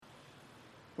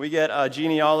We get a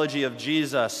genealogy of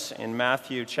Jesus in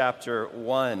Matthew chapter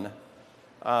 1.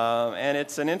 And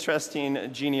it's an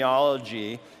interesting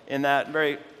genealogy in that,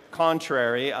 very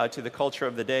contrary to the culture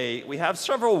of the day, we have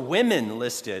several women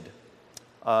listed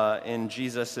in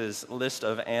Jesus' list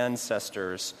of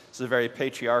ancestors. It's a very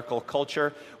patriarchal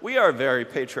culture. We are a very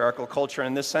patriarchal culture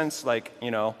in this sense, like,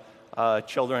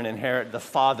 children inherit the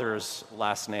father's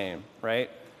last name, right?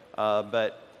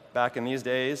 But back in these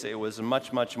days, it was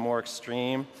much, much more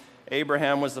extreme.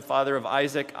 Abraham was the father of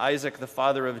Isaac, Isaac the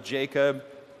father of Jacob.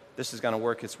 This is going to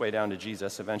work its way down to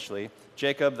Jesus eventually.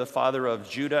 Jacob the father of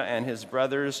Judah and his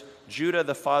brothers, Judah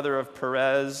the father of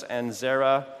Perez and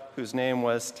Zerah, whose name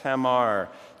was Tamar.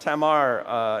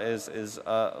 Tamar is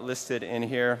listed in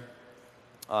here.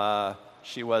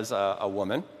 She was a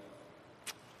woman.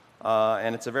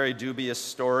 And it's a very dubious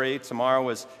story. Tamar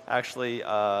was actually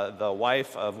the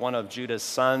wife of one of Judah's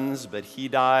sons, but he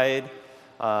died.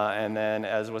 And then,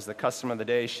 as was the custom of the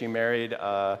day, she married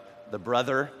the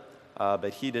brother,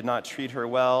 but he did not treat her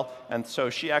well. And so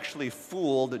she actually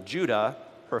fooled Judah,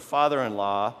 her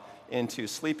father-in-law, into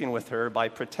sleeping with her by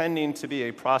pretending to be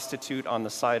a prostitute on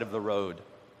the side of the road.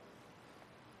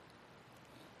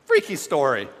 Freaky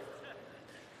story.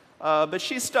 But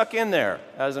she's stuck in there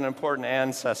as an important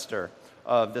ancestor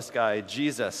of this guy,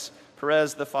 Jesus.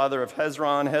 Perez, the father of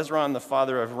Hezron. Hezron, the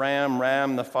father of Ram.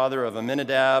 Ram, the father of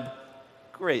Amminadab.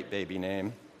 Great baby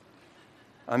name.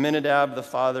 Amminadab, the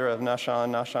father of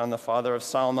Nahshon. Nahshon, the father of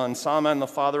Salmon. Salmon, the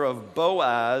father of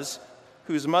Boaz,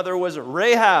 whose mother was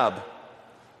Rahab.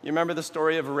 You remember the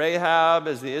story of Rahab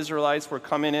as the Israelites were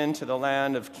coming into the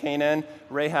land of Canaan?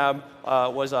 Rahab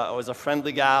was a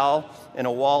friendly gal in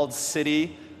a walled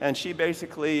city. And she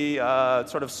basically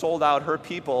sort of sold out her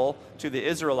people to the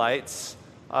Israelites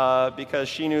because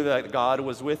she knew that God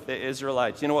was with the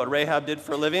Israelites. You know what Rahab did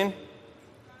for a living?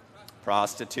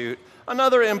 Prostitute.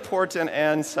 Another important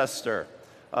ancestor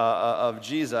of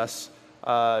Jesus.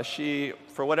 She,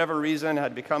 for whatever reason,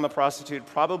 had become a prostitute,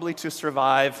 probably to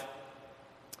survive.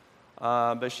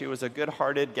 But she was a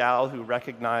good-hearted gal who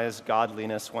recognized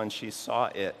godliness when she saw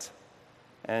it.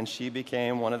 And she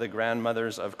became one of the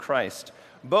grandmothers of Christ.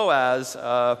 Boaz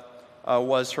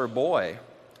was her boy.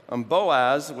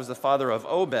 Boaz was the father of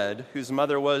Obed, whose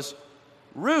mother was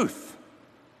Ruth.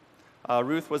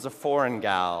 Ruth was a foreign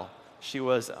gal. She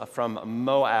was from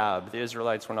Moab. The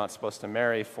Israelites were not supposed to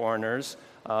marry foreigners,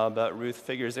 but Ruth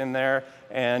figures in there.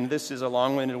 And this is a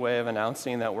long-winded way of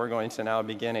announcing that we're going to now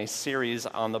begin a series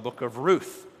on the book of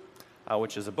Ruth,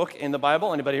 which is a book in the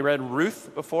Bible. Anybody read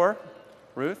Ruth before?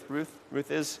 Ruth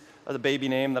is the baby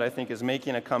name that I think is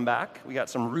making a comeback. We got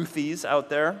some Ruthies out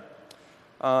there.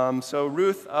 So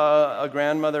Ruth, a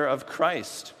grandmother of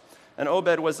Christ. And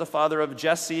Obed was the father of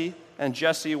Jesse, and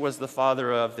Jesse was the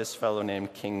father of this fellow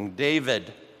named King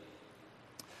David.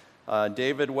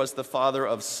 David was the father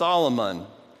of Solomon,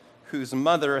 whose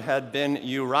mother had been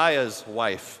Uriah's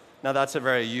wife. Now that's a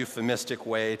very euphemistic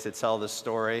way to tell the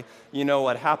story. You know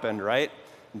what happened, right?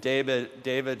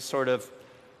 David sort of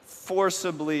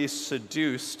forcibly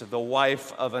seduced the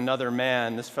wife of another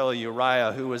man, this fellow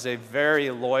Uriah, who was a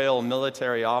very loyal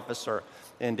military officer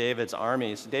in David's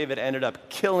armies. David ended up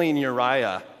killing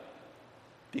Uriah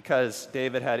because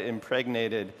David had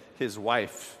impregnated his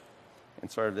wife in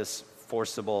sort of this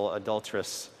forcible,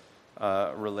 adulterous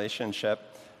relationship.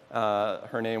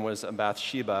 Her name was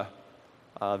Bathsheba.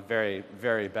 Very,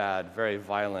 very bad, very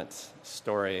violent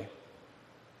story.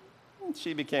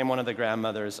 She became one of the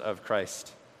grandmothers of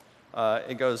Christ.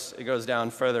 It goes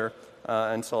down further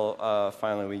until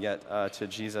finally we get to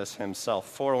Jesus himself.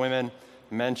 4 women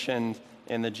mentioned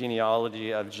in the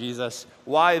genealogy of Jesus.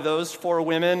 Why those 4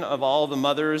 women of all the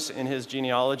mothers in his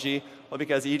genealogy? Well,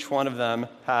 because each one of them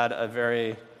had a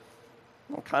very,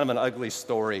 kind of an ugly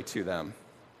story to them,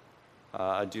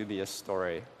 a dubious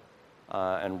story.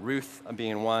 And Ruth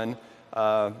being one,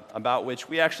 about which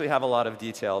we actually have a lot of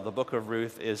detail. The book of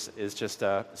Ruth is just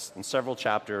in several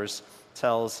chapters,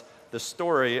 tells the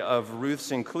story of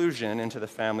Ruth's inclusion into the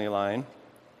family line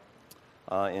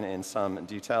in some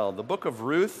detail. The book of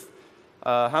Ruth,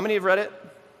 how many have read it?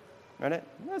 Read it?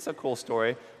 That's a cool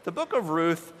story. The book of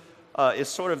Ruth is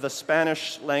sort of the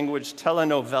Spanish language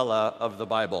telenovela of the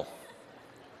Bible.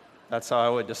 That's how I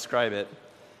would describe it.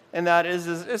 And that is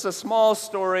a small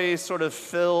story sort of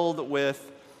filled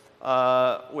with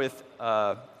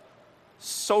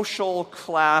social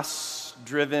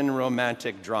class-driven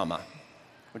romantic drama,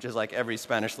 which is like every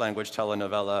Spanish language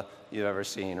telenovela you've ever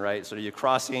seen, right? So you're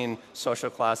crossing social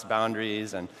class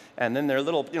boundaries, and then there are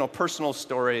little, personal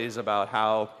stories about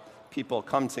how people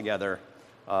come together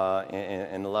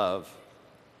in love.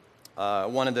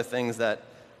 One of the things that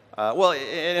Well,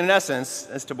 in essence,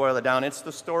 as to boil it down, it's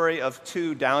the story of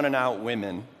two down-and-out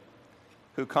women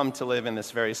who come to live in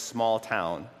this very small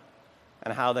town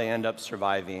and how they end up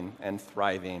surviving and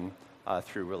thriving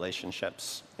through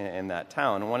relationships in that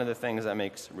town. And one of the things that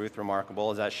makes Ruth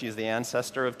remarkable is that she's the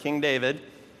ancestor of King David,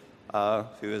 who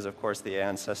is, of course, the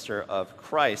ancestor of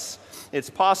Christ. It's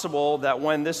possible that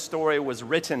when this story was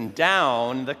written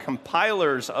down, the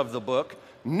compilers of the book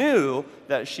knew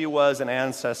that she was an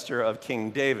ancestor of King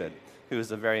David, who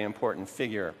is a very important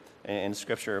figure in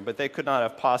Scripture, but they could not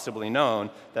have possibly known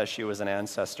that she was an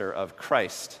ancestor of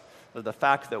Christ. But the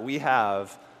fact that we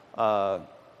have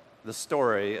the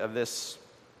story of this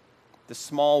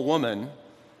small woman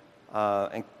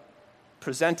and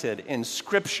presented in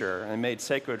Scripture and made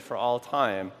sacred for all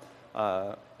time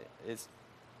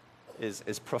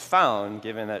is profound,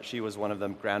 given that she was one of the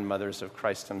grandmothers of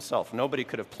Christ himself. Nobody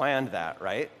could have planned that,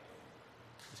 right?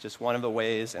 It's just one of the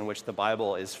ways in which the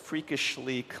Bible is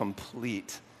freakishly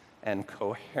complete and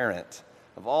coherent.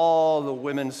 Of all the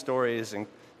women's stories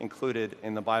included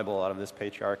in the Bible out of this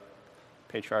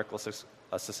patriarchal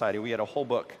society, we had a whole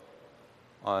book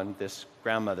on this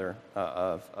grandmother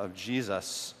of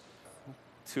Jesus.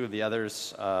 Two of the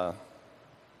others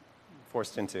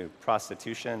forced into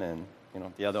prostitution, and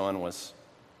the other one was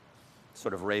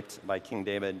sort of raped by King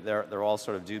David. They're all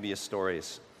sort of dubious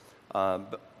stories.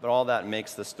 But all that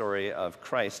makes the story of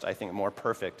Christ, I think, more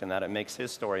perfect, in that it makes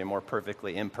his story more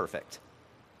perfectly imperfect,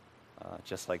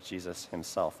 just like Jesus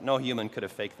himself. No human could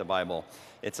have faked the Bible.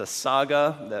 It's a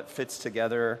saga that fits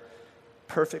together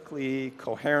perfectly,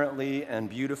 coherently, and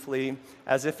beautifully,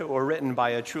 as if it were written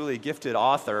by a truly gifted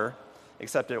author,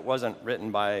 except it wasn't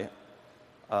written by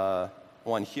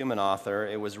one human author.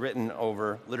 It was written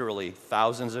over literally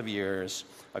thousands of years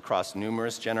across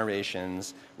numerous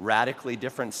generations, radically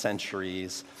different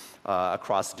centuries,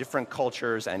 across different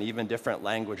cultures and even different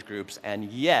language groups, and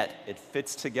yet it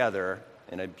fits together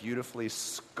in a beautifully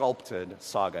sculpted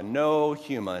saga. No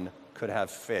human could have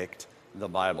faked the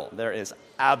Bible. There is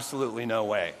absolutely no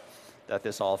way that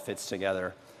this all fits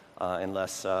together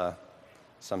unless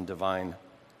some divine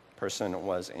person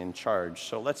was in charge.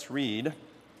 So let's read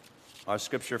our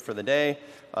scripture for the day.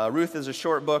 Ruth is a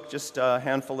short book, just a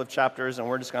handful of chapters, and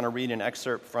we're just going to read an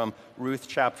excerpt from Ruth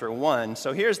chapter 1.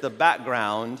 So here's the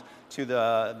background to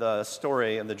the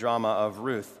story and the drama of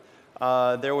Ruth.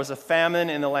 There was a famine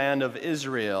in the land of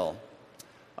Israel.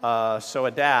 So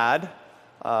a dad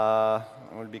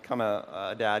would become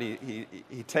a dad.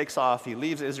 He takes off, he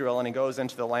leaves Israel, and he goes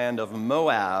into the land of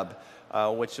Moab,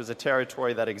 which was a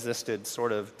territory that existed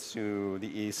sort of to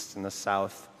the east and the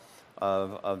south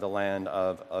of the land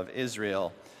of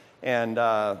Israel. And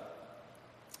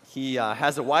he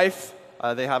has a wife.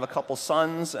 They have a couple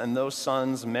sons, and those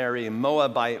sons marry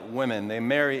Moabite women. They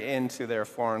marry into their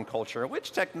foreign culture,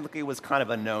 which technically was kind of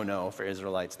a no-no for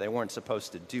Israelites. They weren't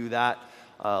supposed to do that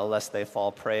lest they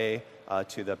fall prey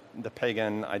to the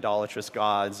pagan, idolatrous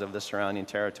gods of the surrounding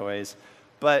territories.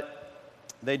 But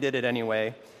they did it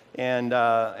anyway, and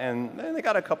they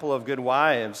got a couple of good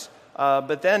wives.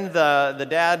 But then the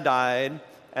dad died,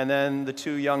 and then the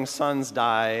two young sons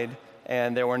died,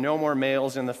 and there were no more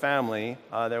males in the family.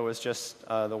 There was just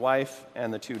the wife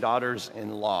and the two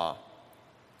daughters-in-law.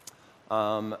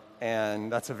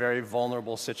 And that's a very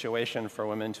vulnerable situation for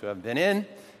women to have been in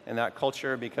that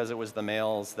culture, because it was the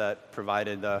males that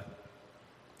provided the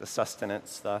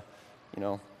sustenance, the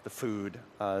food,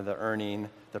 the earning,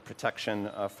 the protection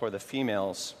for the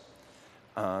females.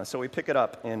 So we pick it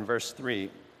up in verse 3.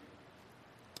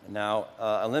 Now,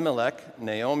 Elimelech,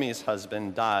 Naomi's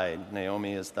husband, died.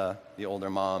 Naomi is the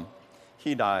older mom.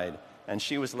 He died, and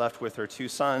she was left with her two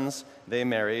sons. They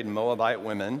married Moabite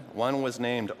women. One was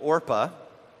named Orpah,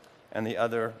 and the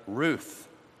other Ruth.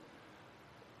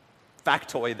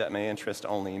 Factoid that may interest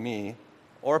only me: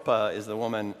 Orpah is the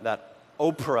woman that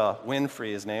Oprah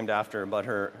Winfrey is named after, but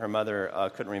her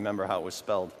mother couldn't remember how it was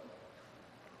spelled.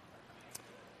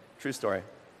 True story.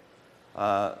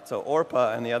 So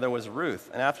Orpah, and the other was Ruth.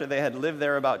 And after they had lived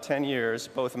there about 10 years,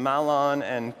 both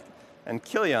Mahlon and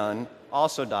Chilion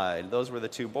also died. Those were the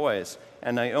two boys.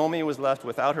 And Naomi was left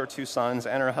without her two sons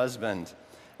and her husband.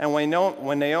 And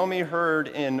when Naomi heard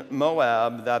in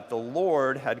Moab that the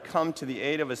Lord had come to the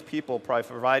aid of his people by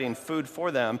providing food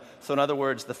for them, so in other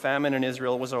words, the famine in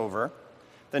Israel was over,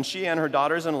 then she and her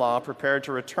daughters-in-law prepared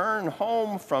to return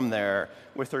home from there.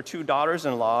 With her two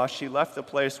daughters-in-law, she left the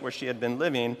place where she had been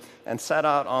living and set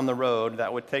out on the road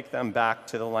that would take them back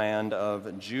to the land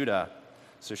of Judah.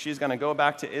 So she's going to go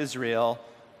back to Israel.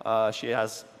 She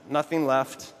has nothing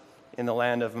left in the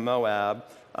land of Moab.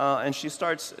 And she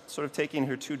starts sort of taking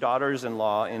her two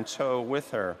daughters-in-law in tow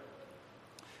with her.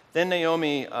 Then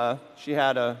Naomi, she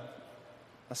had a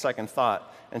second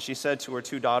thought, and she said to her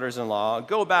two daughters-in-law,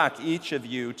 "Go back, each of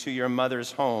you, to your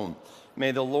mother's home.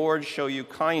 May the Lord show you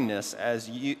kindness as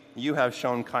you have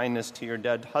shown kindness to your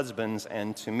dead husbands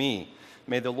and to me.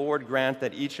 May the Lord grant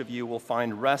that each of you will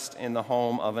find rest in the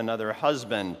home of another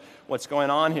husband." What's going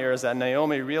on here is that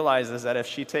Naomi realizes that if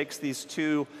she takes these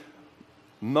two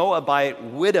Moabite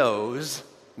widows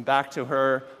back to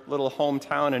her little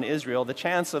hometown in Israel, the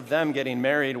chance of them getting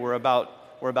married were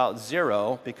about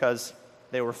zero, because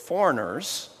they were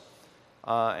foreigners,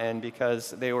 and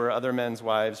because they were other men's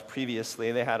wives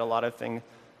previously. They had a lot of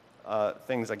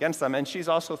things against them. And she's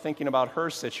also thinking about her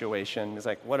situation. It's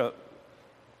like,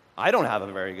 I don't have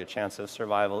a very good chance of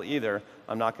survival either.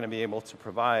 I'm not going to be able to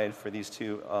provide for these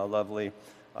two lovely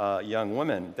young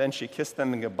women. Then she kissed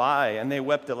them goodbye, and they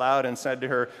wept aloud and said to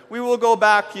her, "We will go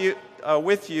back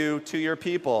with you to your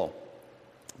people."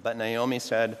 But Naomi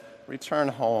said, "Return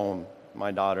home,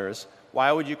 my daughters.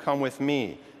 Why would you come with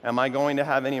me? Am I going to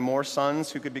have any more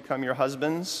sons who could become your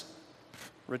husbands?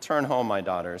 Return home, my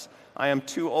daughters. I am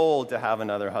too old to have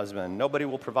another husband. Nobody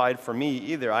will provide for me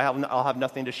either. I'll have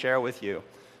nothing to share with you,"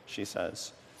 she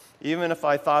says. "Even if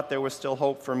I thought there was still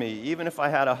hope for me, even if I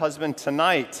had a husband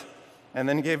tonight and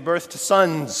then gave birth to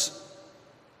sons,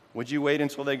 would you wait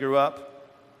until they grew up?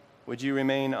 Would you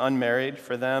remain unmarried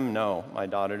for them? No, my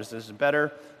daughters.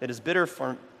 It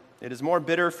is more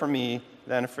bitter for me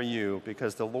than for you,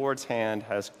 because the Lord's hand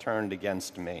has turned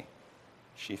against me."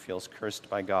 She feels cursed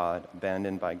by God,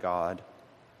 abandoned by God.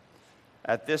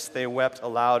 At this they wept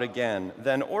aloud again.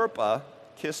 Then Orpah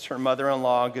kissed her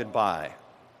mother-in-law goodbye.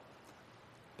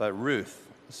 But Ruth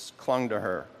clung to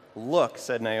her. "Look,"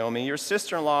 said Naomi, "your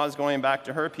sister-in-law is going back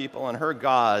to her people and her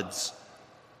gods.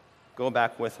 Go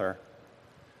back with her."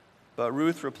 But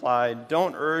Ruth replied,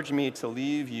 "Don't urge me to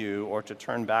leave you or to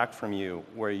turn back from you.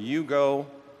 Where you go,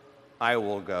 I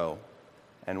will go.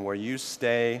 And where you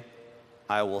stay,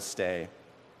 I will stay.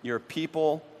 Your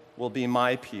people will be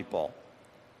my people,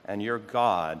 and your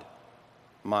God,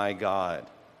 my God."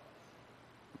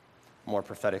 More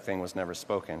prophetic thing was never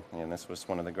spoken, and this was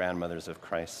one of the grandmothers of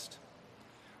Christ.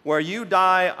 "Where you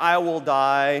die, I will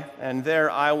die, and there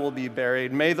I will be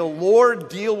buried. May the Lord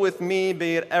deal with me,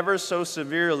 be it ever so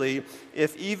severely,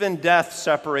 if even death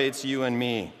separates you and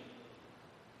me."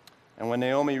 And when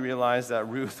Naomi realized that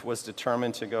Ruth was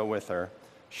determined to go with her,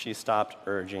 she stopped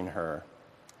urging her,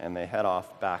 and they head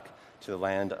off back to the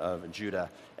land of Judah,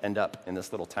 end up in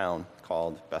this little town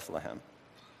called Bethlehem.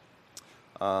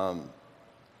 A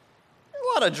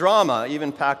lot of drama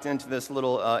even packed into this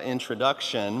little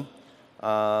introduction.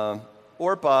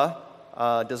 Orpah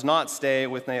does not stay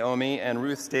with Naomi, and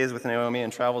Ruth stays with Naomi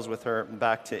and travels with her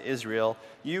back to Israel.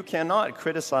 You cannot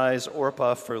criticize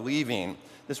Orpah for leaving.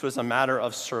 This was a matter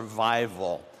of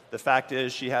survival. The fact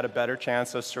is, she had a better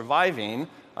chance of surviving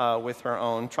with her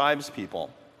own tribespeople.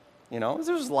 This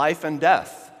was life and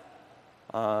death.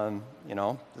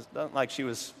 It's not like she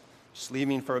was just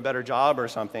leaving for a better job or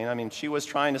something. I mean, she was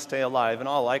trying to stay alive. In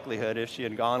all likelihood, if she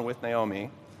had gone with Naomi,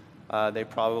 they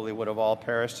probably would have all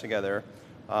perished together.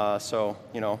 So,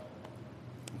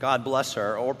 God bless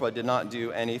her. Orpah did not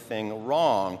do anything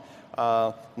wrong.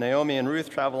 Naomi and Ruth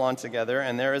travel on together,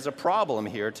 and there is a problem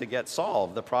here to get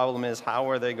solved. The problem is, how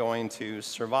are they going to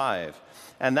survive?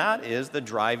 And that is the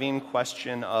driving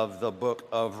question of the book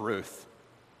of Ruth.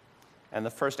 And the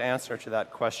first answer to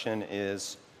that question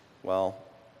is, well,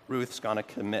 Ruth's going to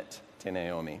commit to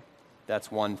Naomi.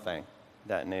 That's one thing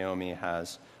that Naomi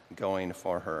has going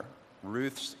for her.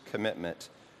 Ruth's commitment.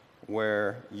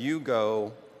 Where you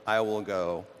go, I will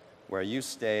go. Where you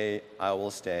stay, I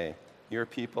will stay. Your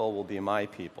people will be my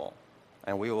people,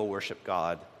 and we will worship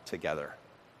God together.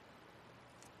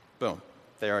 Boom.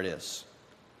 There it is.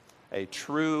 A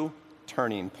true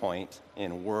turning point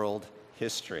in world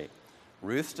history.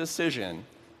 Ruth's decision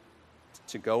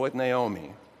to go with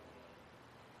Naomi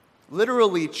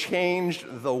literally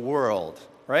changed the world,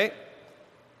 right?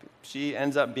 She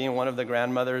ends up being one of the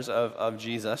grandmothers of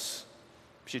Jesus.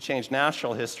 She changed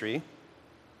national history.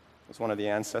 Was one of the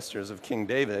ancestors of King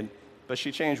David. But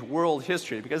she changed world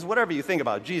history, because whatever you think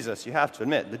about Jesus, you have to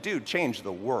admit, the dude changed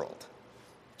the world.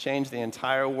 Changed the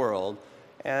entire world.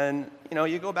 And,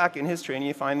 you go back in history and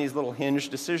you find these little hinge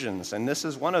decisions, and this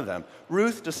is one of them.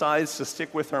 Ruth decides to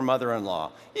stick with her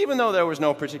mother-in-law, even though there was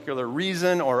no particular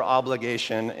reason or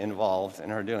obligation involved in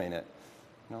her doing it.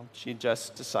 She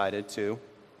just decided to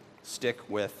stick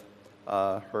with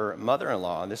her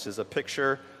mother-in-law. This is a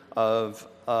picture of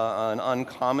an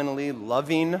uncommonly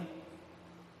loving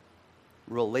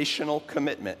relational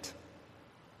commitment.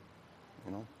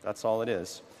 That's all it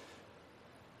is.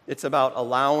 It's about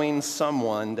allowing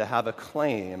someone to have a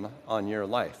claim on your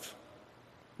life.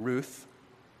 Ruth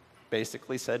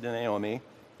basically said to Naomi,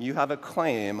 you have a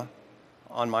claim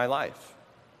on my life.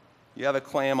 You have a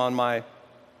claim on my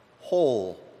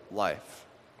whole life.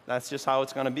 That's just how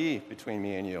it's going to be between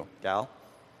me and you, gal.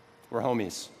 We're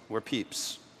homies. We're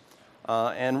peeps.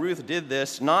 And Ruth did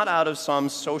this not out of some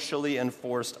socially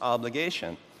enforced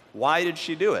obligation. Why did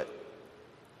she do it?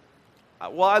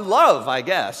 Well, I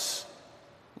guess.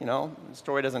 The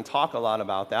story doesn't talk a lot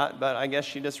about that, but I guess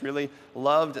she just really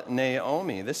loved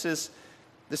Naomi. This is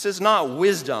not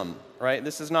wisdom, right?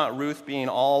 This is not Ruth being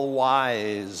all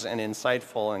wise and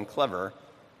insightful and clever,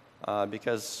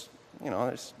 because,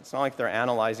 it's not like they're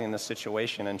analyzing the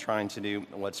situation and trying to do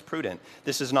what's prudent.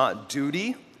 This is not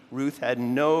duty. Ruth had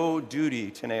no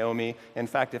duty to Naomi. In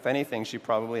fact, if anything, she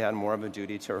probably had more of a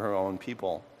duty to her own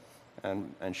people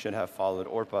and should have followed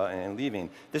Orpah in leaving.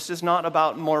 This is not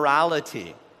about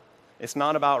morality. It's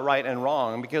not about right and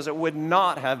wrong, because it would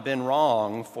not have been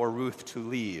wrong for Ruth to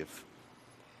leave.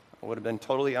 It would have been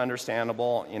totally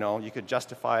understandable. You could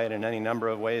justify it in any number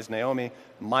of ways. Naomi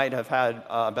might have had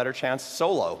a better chance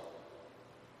solo,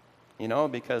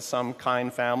 because some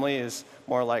kind family is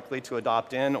more likely to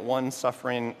adopt in one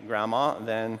suffering grandma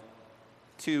than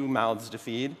two mouths to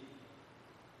feed.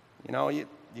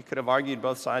 You could have argued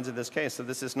both sides of this case. So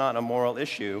this is not a moral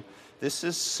issue. This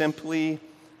is simply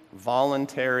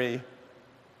voluntary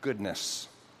goodness.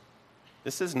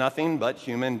 This is nothing but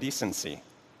human decency.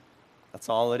 That's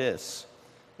all it is.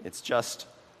 It's just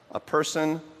a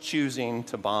person choosing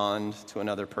to bond to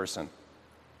another person.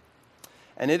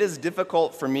 And it is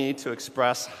difficult for me to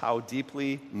express how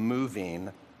deeply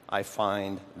moving I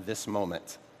find this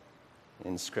moment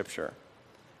in Scripture.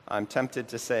 I'm tempted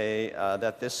to say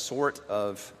that this sort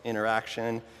of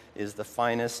interaction is the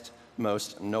finest,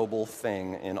 most noble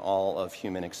thing in all of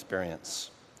human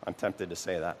experience. I'm tempted to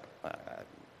say that.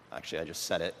 Actually, I just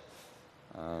said it.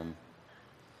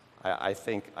 I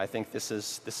think this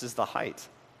is the height.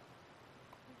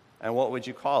 And what would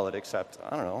you call it except,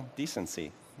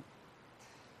 decency?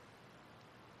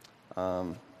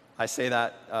 I say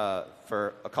that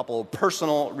for a couple of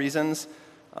personal reasons.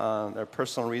 There are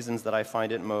personal reasons that I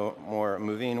find it more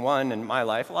moving. One, in my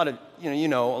life, a lot of, you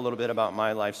know a little bit about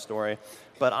my life story,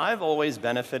 but I've always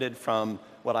benefited from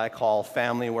what I call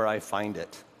family where I find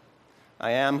it.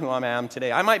 I am who I am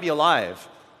today. I might be alive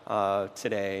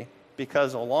today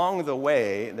because along the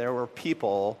way, there were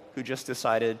people who just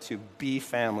decided to be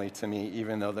family to me,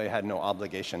 even though they had no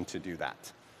obligation to do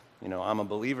that. I'm a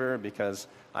believer because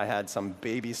I had some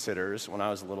babysitters when I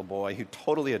was a little boy who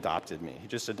totally adopted me. He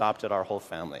just adopted our whole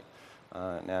family.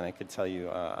 And I could tell you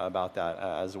about that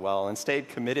as well, and stayed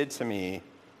committed to me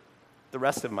the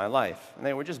rest of my life. And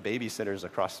they were just babysitters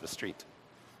across the street.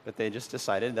 But they just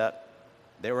decided that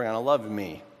they were going to love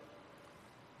me.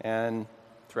 And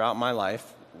throughout my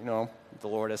life, the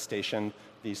Lord has stationed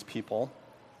these people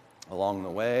along the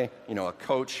way. A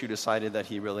coach who decided that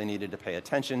he really needed to pay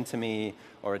attention to me,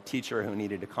 or a teacher who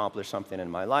needed to accomplish something in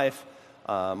my life.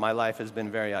 My life has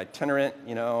been very itinerant.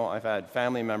 I've had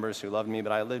family members who loved me,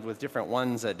 but I lived with different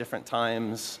ones at different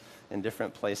times in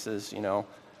different places,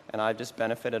 and I've just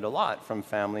benefited a lot from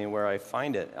family where I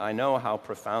find it. I know how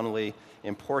profoundly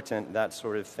important that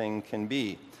sort of thing can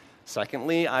be.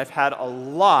 Secondly, I've had a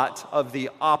lot of the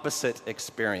opposite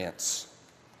experience,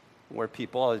 where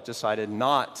people have decided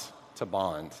not to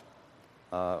bond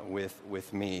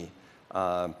with me.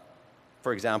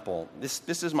 For example,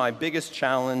 this is my biggest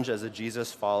challenge as a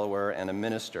Jesus follower and a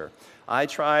minister. I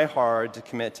try hard to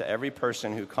commit to every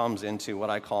person who comes into what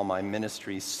I call my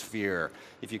ministry sphere.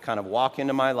 If you kind of walk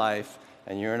into my life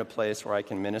and you're in a place where I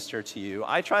can minister to you,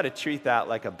 I try to treat that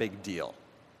like a big deal.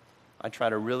 I try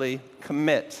to really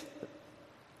commit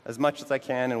as much as I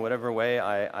can in whatever way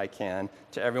I can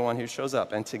to everyone who shows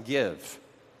up, and to give,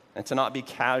 and to not be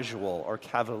casual or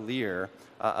cavalier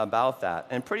about that.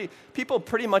 And people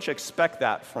pretty much expect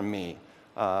that from me.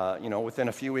 Within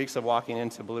a few weeks of walking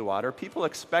into Blue Water, people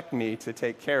expect me to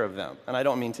take care of them. And I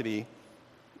don't mean to be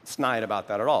snide about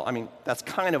that at all. I mean, that's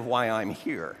kind of why I'm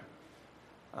here.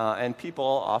 And people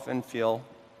often feel,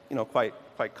 quite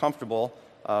comfortable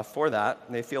for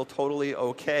that. They feel totally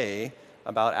okay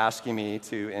about asking me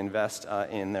to invest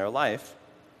in their life.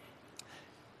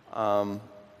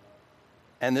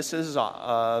 And this is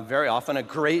very often a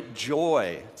great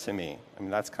joy to me. I mean,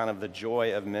 that's kind of the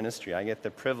joy of ministry. I get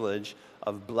the privilege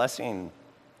of blessing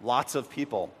lots of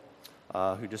people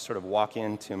who just sort of walk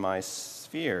into my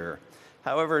sphere.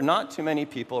 However, not too many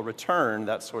people return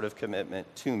that sort of commitment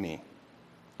to me,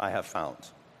 I have found,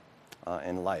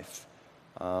 in life.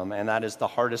 And that is the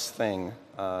hardest thing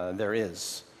there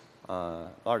is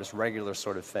largest regular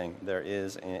sort of thing there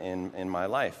is in my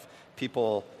life.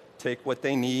 People take what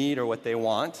they need or what they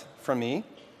want from me,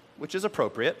 which is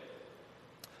appropriate,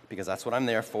 because that's what I'm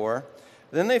there for.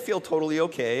 Then they feel totally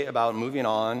okay about moving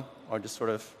on or just sort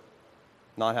of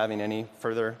not having any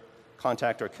further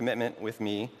contact or commitment with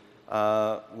me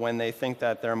when they think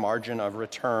that their margin of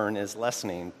return is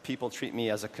lessening. People treat me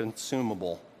as a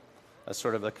consumable, as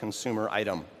sort of a consumer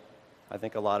item. I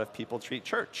think a lot of people treat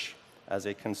church as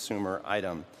a consumer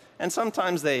item. And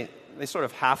sometimes they sort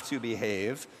of have to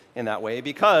behave in that way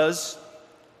because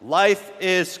life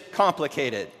is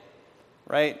complicated,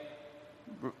 right?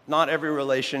 Not every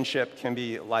relationship can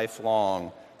be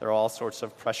lifelong. There are all sorts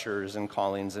of pressures and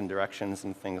callings and directions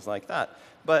and things like that.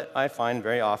 But I find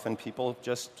very often people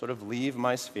just sort of leave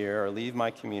my sphere or leave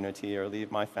my community or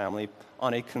leave my family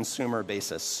on a consumer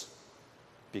basis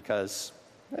because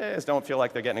they just don't feel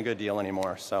like they're getting a good deal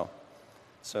anymore. So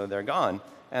they're gone.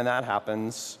 And that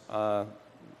happens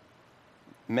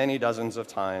many dozens of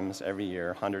times every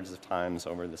year, hundreds of times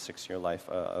over the 6-year life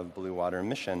of Blue Water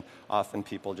Mission. Often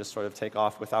people just sort of take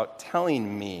off without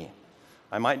telling me.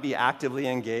 I might be actively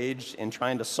engaged in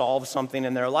trying to solve something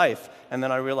in their life, and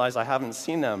then I realize I haven't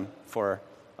seen them for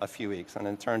a few weeks, and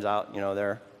it turns out,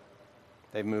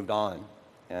 they've moved on,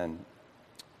 and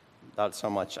not so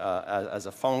much as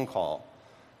a phone call.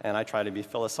 And I try to be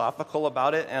philosophical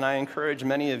about it, and I encourage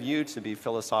many of you to be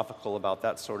philosophical about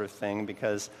that sort of thing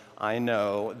because I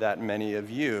know that many of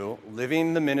you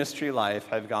living the ministry life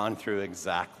have gone through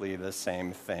exactly the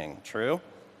same thing. True?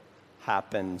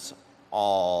 Happens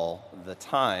all the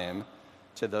time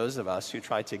to those of us who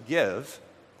try to give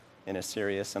in a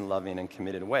serious and loving and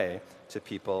committed way to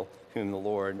people whom the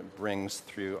Lord brings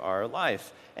through our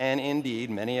life. And indeed,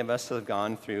 many of us have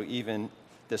gone through even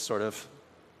this sort of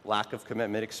lack of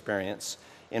commitment experience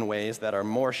in ways that are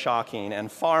more shocking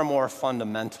and far more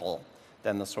fundamental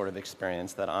than the sort of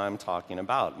experience that I'm talking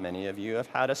about. Many of you have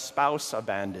had a spouse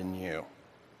abandon you.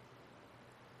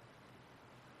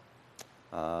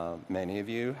 Many of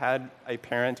you had a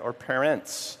parent or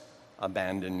parents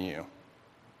abandon you.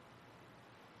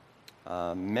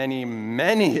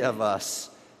 Many of us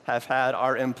have had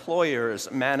our employers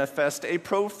manifest a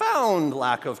profound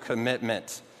lack of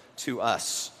commitment to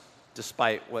us,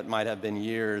 despite what might have been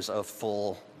years of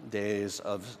full days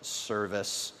of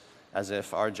service, as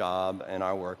if our job and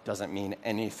our work doesn't mean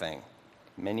anything.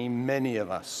 Many of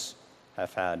us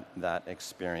have had that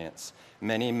experience.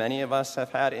 Many of us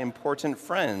have had important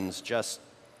friends just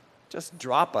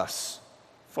drop us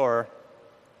for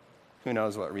who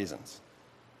knows what reasons.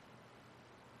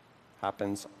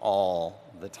 Happens all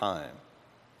the time.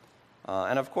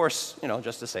 And of course,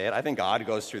 just to say it, I think God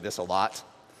goes through this a lot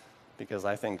because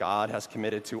I think God has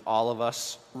committed to all of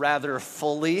us rather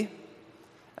fully,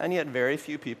 and yet very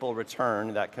few people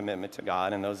return that commitment to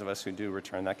God, and those of us who do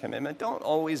return that commitment don't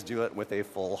always do it with a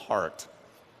full heart.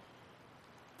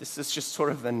 This is just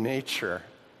sort of the nature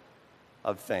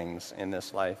of things in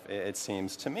this life, it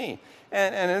seems to me.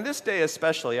 And in this day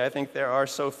especially, I think there are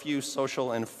so few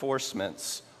social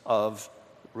enforcements of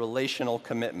relational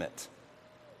commitment,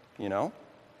 in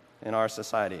our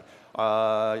society.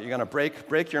 You're going to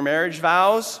break your marriage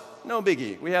vows? No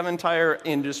biggie. We have entire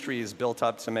industries built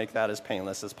up to make that as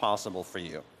painless as possible for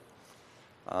you.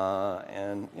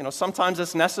 And sometimes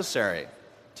it's necessary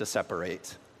to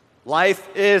separate.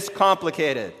 Life is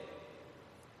complicated.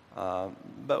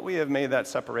 But we have made that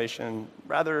separation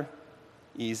rather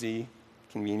easy,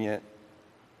 convenient,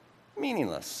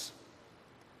 meaningless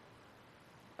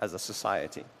as a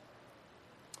society.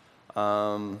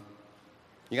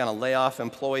 You going to lay off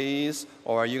employees,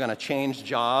 or are you going to change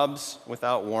jobs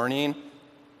without warning?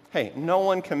 Hey, no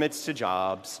one commits to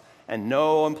jobs, and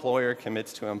no employer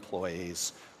commits to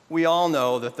employees. We all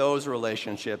know that those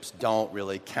relationships don't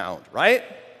really count, right?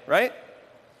 Right?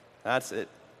 That's it.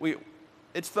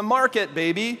 It's the market,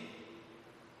 baby.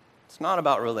 It's not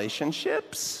about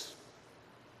relationships.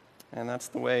 And that's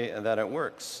the way that it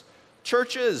works.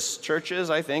 Churches,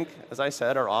 I think, as I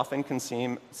said, are often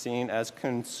seen as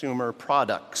consumer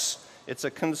products. It's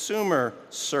a consumer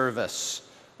service.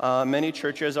 Many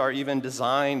churches are even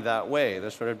designed that way. They're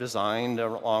sort of designed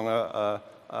along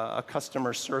a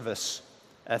customer service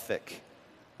ethic.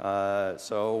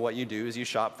 So what you do is you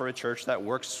shop for a church that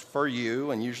works for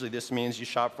you, and usually this means you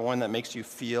shop for one that makes you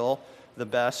feel the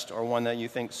best or one that you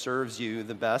think serves you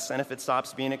the best. And if it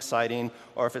stops being exciting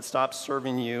or if it stops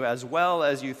serving you as well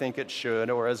as you think it should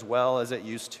or as well as it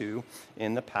used to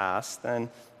in the past, then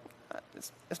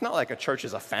it's not like a church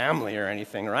is a family or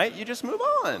anything, right? You just move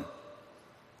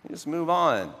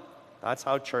on. That's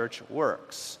how church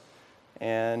works.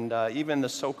 And even the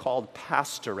so-called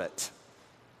pastorate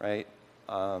right,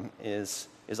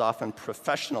 is often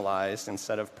professionalized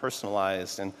instead of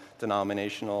personalized in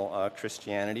denominational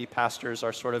Christianity. Pastors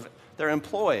are they're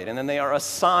employed, and then they are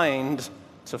assigned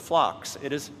to flocks.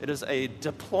 It is a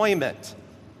deployment,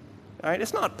 right?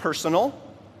 It's not personal.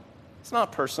 It's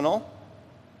not personal.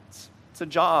 It's a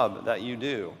job that you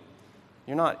do.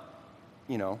 You're not,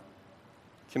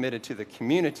 committed to the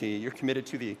community. You're committed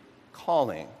to the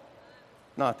calling,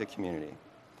 not the community.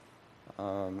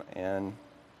 And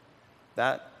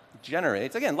that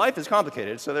generates, again, life is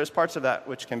complicated, so there's parts of that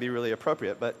which can be really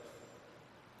appropriate, but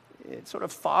it sort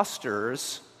of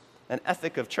fosters an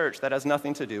ethic of church that has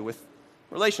nothing to do with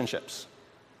relationships,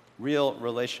 real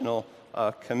relational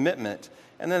commitment.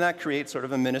 And then that creates sort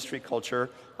of a ministry culture.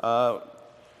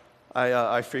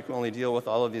 I frequently deal with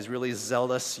all of these really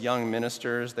zealous young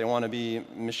ministers. They want to be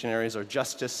missionaries or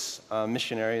justice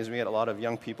missionaries. We get a lot of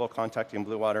young people contacting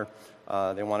Blue Water.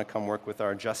 They want to come work with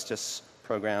our justice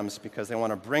programs because they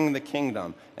want to bring the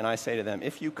kingdom. And I say to them,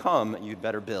 if you come, you'd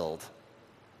better build.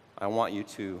 I want you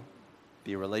to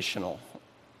be relational.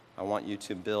 I want you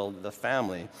to build the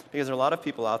family. Because there are a lot of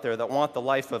people out there that want the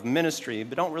life of ministry,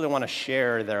 but don't really want to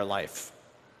share their life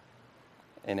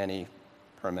in any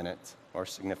permanent or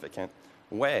significant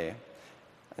way.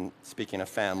 And speaking of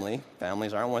family,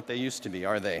 families aren't what they used to be,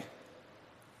 are they?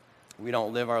 We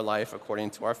don't live our life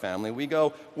according to our family. We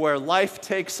go where life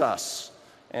takes us,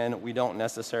 and we don't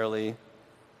necessarily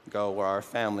go where our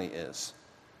family is.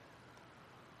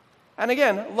 And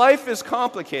again, life is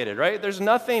complicated, right? There's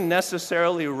nothing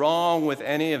necessarily wrong with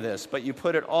any of this, but you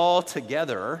put it all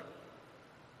together,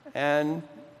 and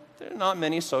there are not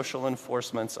many social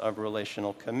enforcements of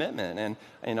relational commitment.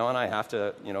 And I have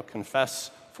to,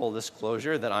 confess full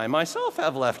disclosure that I myself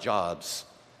have left jobs.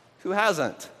 Who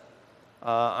hasn't?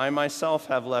 I myself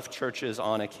have left churches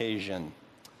on occasion.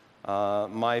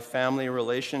 My family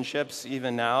relationships,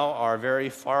 even now, are very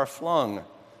far-flung.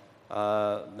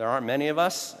 There aren't many of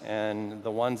us, and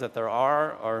the ones that there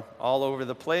are all over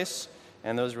the place,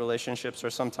 and those relationships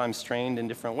are sometimes strained in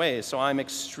different ways. So I'm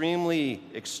extremely,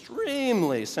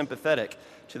 extremely sympathetic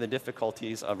to the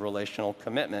difficulties of relational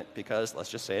commitment because,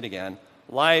 let's just say it again,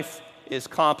 life is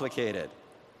complicated.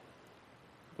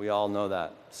 We all know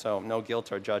that. So no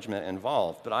guilt or judgment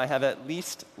involved. But I have at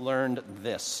least learned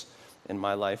this in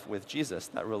my life with Jesus,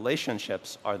 that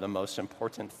relationships are the most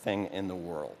important thing in the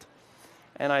world.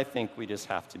 And I think we just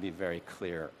have to be very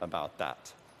clear about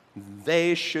that.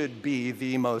 They should be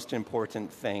the most important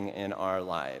thing in our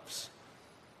lives,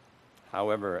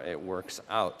 however it works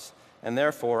out. And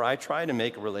therefore, I try to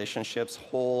make relationships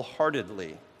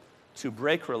wholeheartedly, to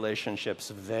break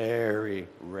relationships very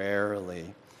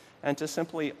rarely, and to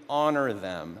simply honor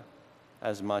them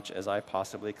as much as I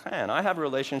possibly can. I have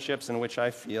relationships in which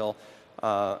I feel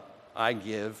I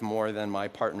give more than my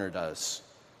partner does.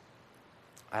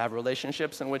 I have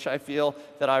relationships in which I feel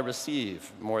that I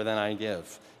receive more than I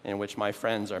give, in which my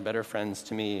friends are better friends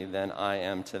to me than I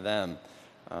am to them.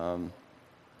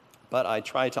 But I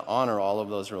try to honor all of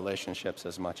those relationships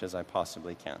as much as I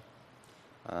possibly can.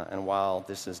 And while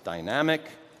this is dynamic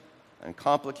and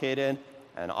complicated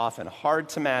and often hard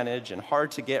to manage and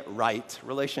hard to get right,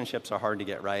 relationships are hard to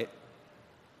get right.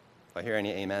 If I hear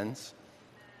any amens.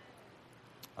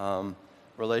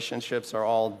 Relationships are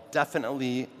all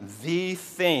definitely the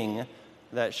thing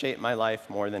that shape my life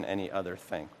more than any other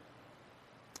thing.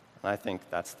 And I think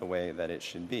that's the way that it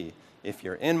should be. If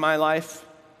you're in my life,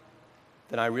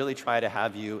 then I really try to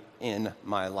have you in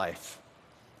my life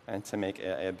and to make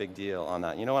a big deal on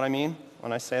that. You know what I mean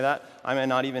when I say that? I may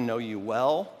not even know you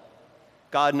well.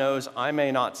 God knows I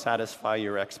may not satisfy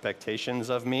your expectations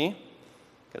of me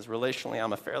because relationally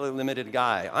I'm a fairly limited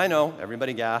guy. I know,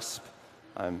 everybody gasp.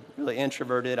 I'm really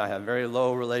introverted. I have very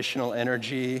low relational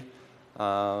energy. For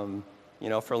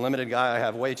a limited guy, I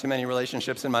have way too many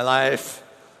relationships in my life.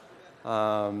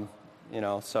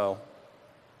 So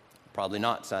probably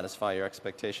not satisfy your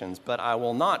expectations. But I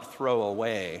will not throw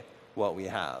away what we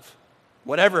have.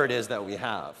 Whatever it is that we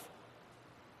have,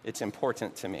 it's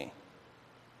important to me.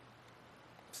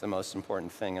 It's the most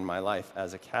important thing in my life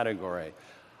as a category.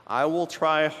 I will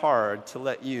try hard to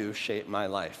let you shape my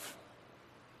life.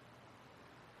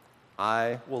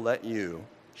 I will let you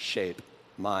shape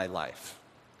my life,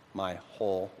 my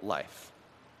whole life.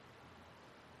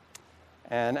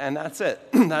 And that's it.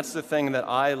 That's the thing that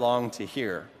I long to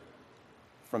hear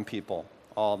from people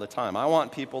all the time. I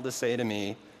want people to say to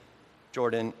me,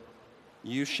 Jordan,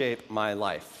 you shape my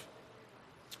life.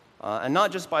 And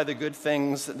not just by the good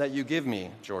things that you give me,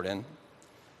 Jordan,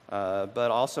 but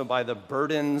also by the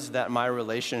burdens that my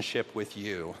relationship with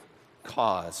you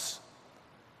cause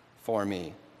for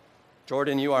me.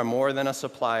 Jordan, you are more than a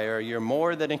supplier. You're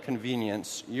more than a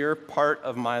convenience. You're part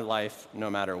of my life no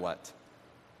matter what.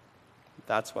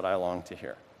 That's what I long to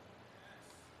hear.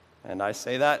 And I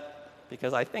say that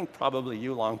because I think probably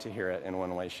you long to hear it in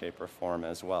one way, shape, or form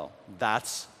as well.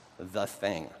 That's the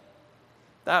thing.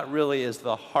 That really is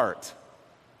the heart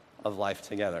of life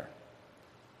together.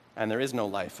 And there is no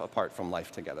life apart from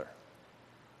life together.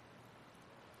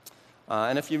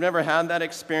 And if you've never had that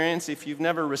experience, if you've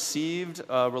never received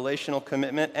a relational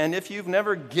commitment, and if you've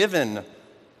never given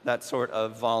that sort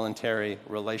of voluntary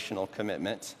relational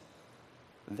commitment,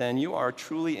 then you are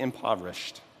truly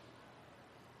impoverished.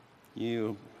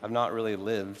 You have not really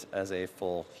lived as a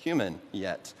full human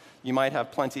yet. You might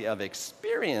have plenty of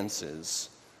experiences,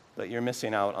 but you're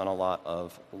missing out on a lot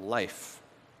of life.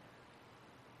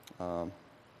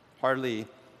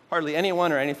 Hardly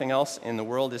anyone or anything else in the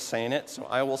world is saying it, so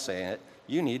I will say it.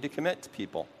 You need to commit to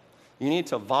people. You need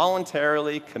to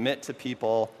voluntarily commit to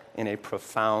people in a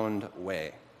profound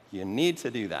way. You need to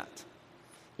do that.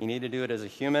 You need to do it as a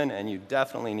human, and you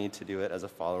definitely need to do it as a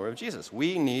follower of Jesus.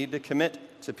 We need to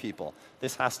commit to people.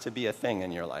 This has to be a thing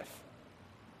in your life.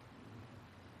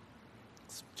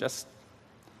 It's just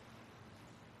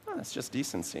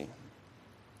decency.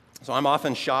 So I'm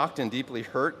often shocked and deeply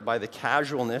hurt by the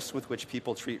casualness with which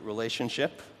people treat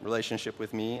relationship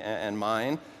with me and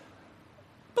mine.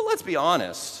 But let's be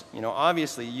honest,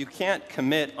 obviously you can't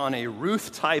commit on a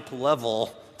Ruth-type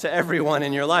level to everyone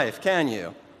in your life, can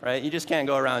you? Right? You just can't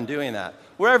go around doing that.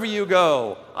 Wherever you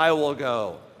go, I will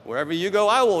go. Wherever you go,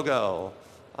 I will go.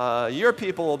 Your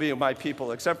people will be my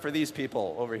people, except for these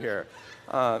people over here.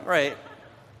 Right?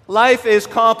 Life is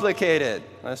complicated.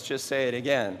 Let's just say it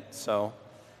again. So,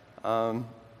 we're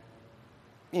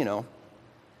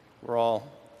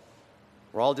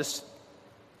all just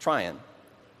trying.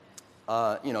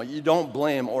 You don't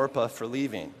blame Orpah for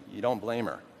leaving. You don't blame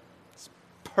her. It's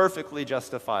perfectly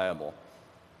justifiable.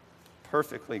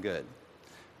 Perfectly good.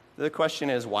 The question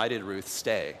is, why did Ruth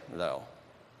stay, though?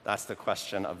 That's the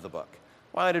question of the book.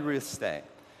 Why did Ruth stay?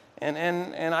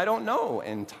 And I don't know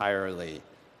entirely.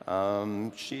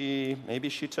 Maybe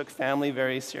she took family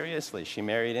very seriously. She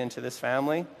married into this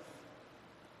family.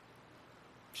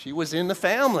 She was in the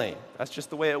family. That's just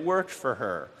the way it worked for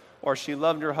her. Or she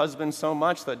loved her husband so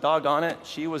much that, doggone it,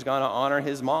 she was going to honor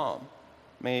his mom.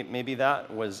 Maybe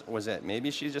that was it.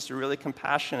 Maybe she's just a really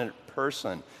compassionate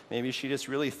person. Maybe she just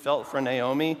really felt for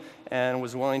Naomi and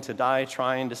was willing to die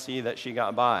trying to see that she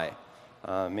got by.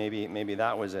 Maybe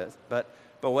that was it. But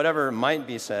whatever might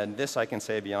be said, this I can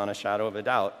say beyond a shadow of a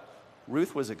doubt.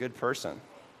 Ruth was a good person.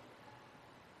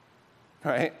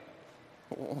 Right?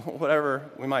 Whatever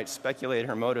we might speculate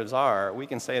her motives are, we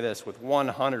can say this with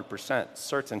 100%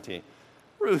 certainty.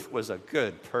 Ruth was a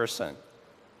good person.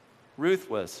 Ruth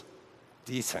was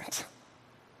decent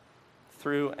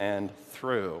through and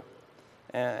through.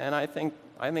 And I think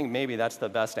maybe that's the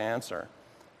best answer.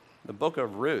 The book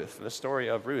of Ruth, the story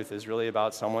of Ruth, is really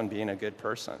about someone being a good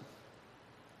person.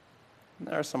 And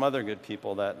there are some other good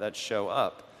people that show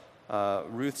up.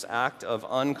 Ruth's act of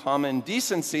uncommon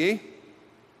decency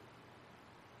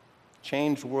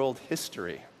changed world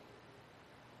history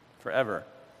forever.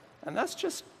 And that's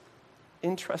just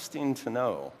interesting to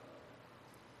know,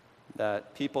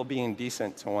 that people being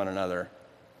decent to one another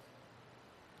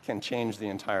can change the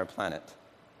entire planet.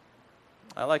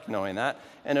 I like knowing that,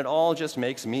 and it all just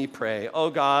makes me pray, oh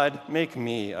God, make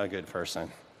me a good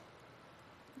person.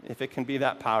 If it can be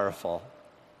that powerful,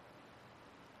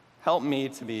 help me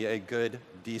to be a good,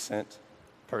 decent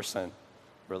person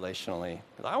relationally,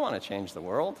 because I want to change the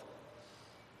world,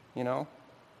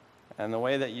 and the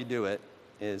way that you do it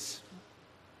is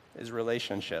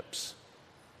relationships.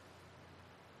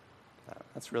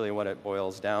 That's really what it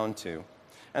boils down to.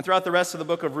 And throughout the rest of the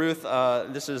book of Ruth,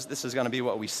 this is going to be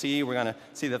what we see. We're going to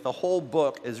see that the whole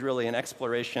book is really an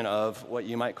exploration of what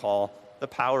you might call the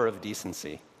power of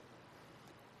decency,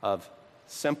 of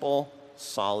simple,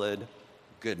 solid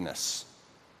goodness.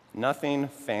 Nothing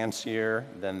fancier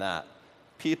than that.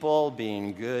 People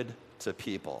being good to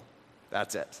people.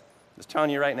 That's it. Just telling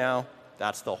you right now,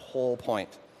 that's the whole point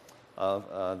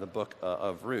of the book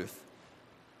of Ruth.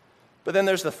 But then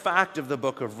there's the fact of the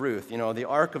book of Ruth, the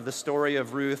arc of the story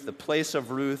of Ruth, the place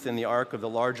of Ruth in the arc of the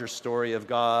larger story of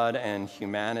God and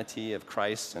humanity, of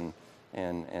Christ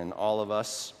and all of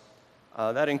us.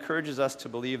 That encourages us to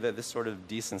believe that this sort of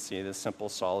decency, this simple,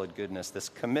 solid goodness, this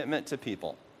commitment to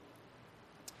people,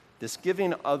 this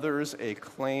giving others a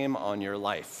claim on your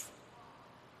life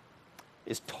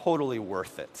is totally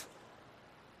worth it.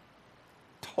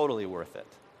 Totally worth it.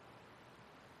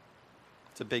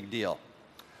 It's a big deal.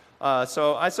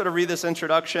 So I sort of read this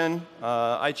introduction.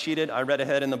 I cheated. I read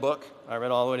ahead in the book. I read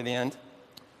all the way to the end.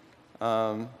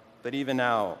 But even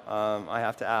now, I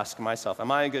have to ask myself,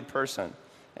 am I a good person?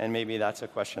 And maybe that's a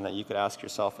question that you could ask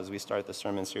yourself as we start the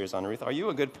sermon series on Ruth. Are you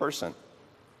a good person?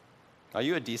 Are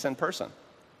you a decent person?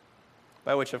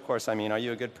 By which, of course, I mean, are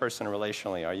you a good person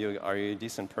relationally? Are you a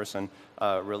decent person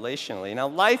relationally? Now,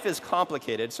 life is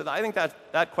complicated, so I think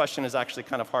that question is actually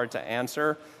kind of hard to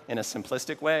answer in a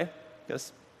simplistic way,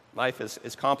 because life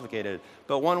is complicated.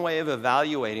 But one way of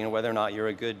evaluating whether or not you're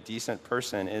a good, decent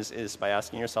person is by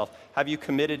asking yourself, have you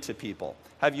committed to people?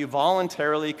 Have you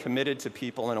voluntarily committed to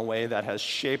people in a way that has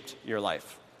shaped your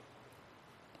life?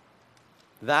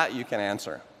 That you can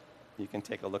answer. You can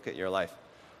take a look at your life.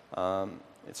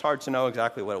 It's hard to know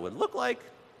exactly what it would look like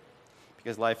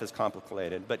because life is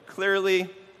complicated. But clearly,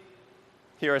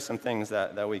 here are some things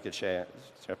that we could share.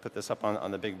 So I put this up on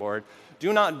the big board.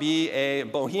 Do not be a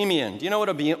bohemian. Do you know what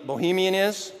a bohemian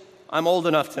is? I'm old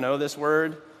enough to know this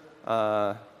word.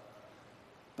 But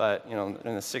in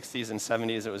the 60s and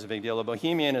 70s, it was a big deal. A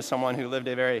bohemian is someone who lived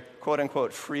a very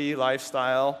quote-unquote free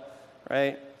lifestyle,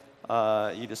 right?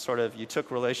 You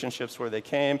took relationships where they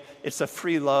came. It's a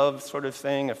free love sort of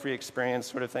thing, a free experience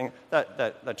sort of thing.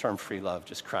 That term free love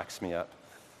just cracks me up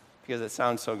because it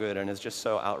sounds so good and is just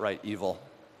so outright evil.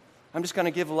 I'm just going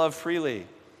to give love freely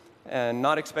and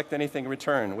not expect anything in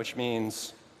return, which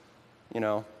means, I'm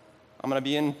going to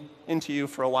be into you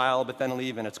for a while, but then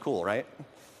leave and it's cool, right?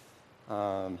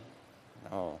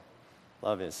 No,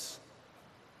 love is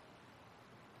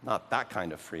not that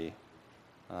kind of free.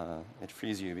 It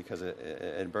frees you because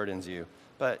it burdens you.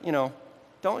 But,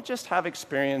 don't just have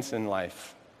experience in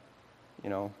life.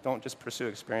 Don't just pursue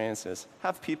experiences.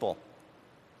 Have people.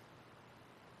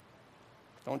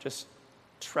 Don't just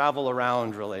travel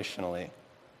around relationally.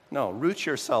 No, root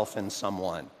yourself in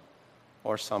someone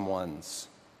or someone's.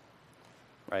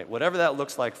 Right? Whatever that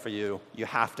looks like for you, you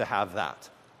have to have that.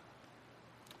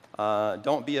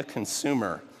 Don't be a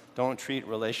consumer. Don't treat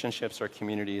relationships or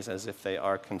communities as if they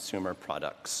are consumer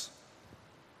products.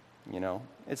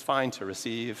 It's fine to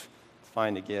receive, it's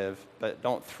fine to give, but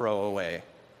don't throw away.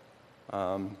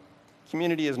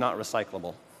 Community is not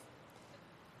recyclable.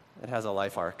 It has a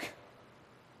life arc,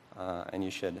 and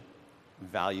you should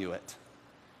value it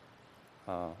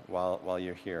while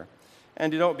you're here.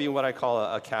 And don't be what I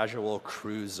call a casual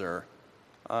cruiser.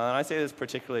 And I say this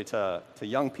particularly to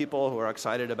young people who are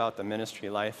excited about the ministry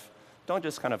life. Don't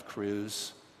just kind of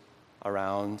cruise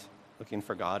around looking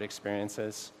for God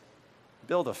experiences.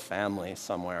 Build a family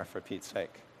somewhere, for Pete's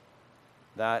sake.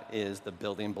 That is the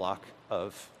building block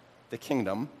of the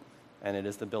kingdom, and it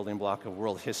is the building block of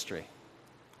world history,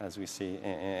 as we see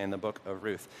in the book of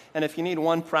Ruth. And if you need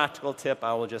one practical tip,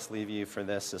 I will just leave you for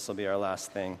this. This will be our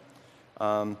last thing.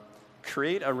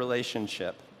 Create a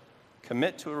relationship.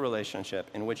 Commit to a relationship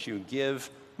in which you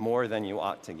give more than you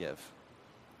ought to give.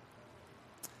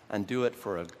 And do it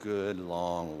for a good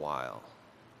long while.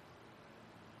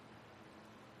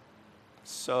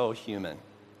 So human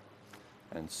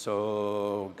and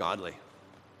so godly.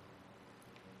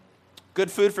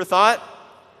 Good food for thought?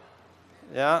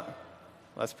 Yeah?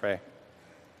 Let's pray.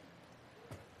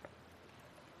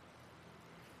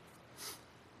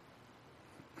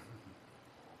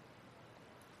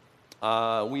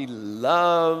 We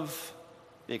love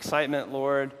the excitement,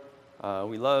 Lord.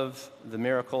 We love the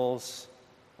miracles.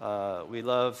 We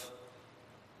love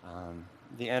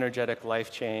the energetic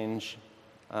life change,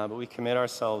 but we commit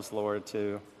ourselves, Lord,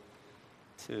 to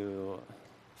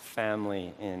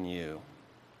family in you.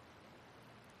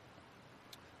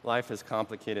 Life is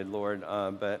complicated, Lord,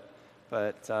 but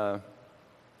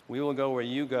we will go where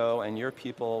you go, and your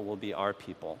people will be our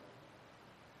people.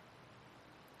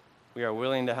 We are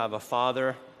willing to have a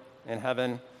Father in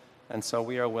heaven, and so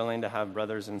we are willing to have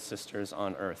brothers and sisters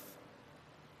on earth.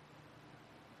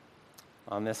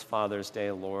 On this Father's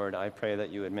Day, Lord, I pray that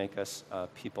you would make us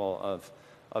people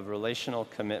of relational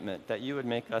commitment, that you would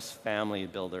make us family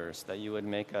builders, that you would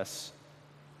make us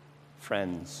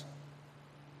friends,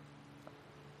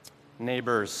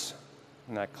 neighbors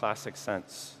in that classic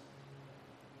sense,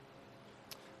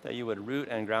 that you would root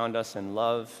and ground us in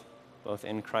love, both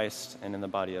in Christ and in the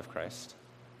body of Christ.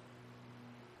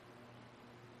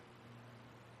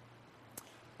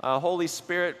 Holy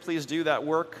Spirit, please do that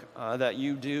work that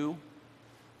you do.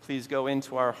 Please go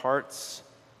into our hearts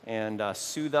and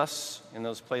soothe us in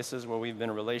those places where we've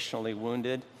been relationally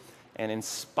wounded, and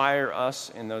inspire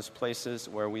us in those places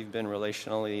where we've been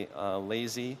relationally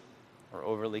lazy or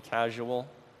overly casual.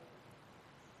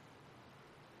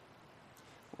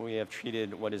 We have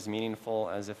treated what is meaningful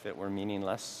as if it were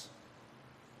meaningless.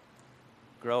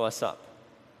 Grow us up.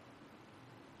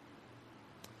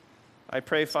 I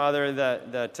pray, Father,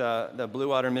 that the Blue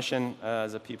Water Mission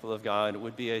as a people of God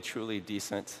would be a truly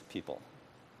decent people.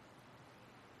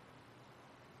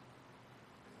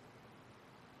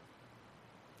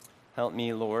 Help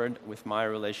me, Lord, with my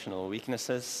relational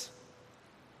weaknesses.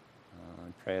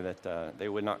 I pray that they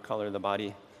would not color the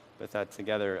body, but that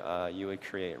together you would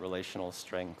create relational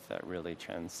strength that really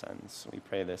transcends. We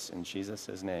pray this in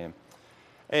Jesus' name.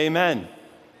 Amen.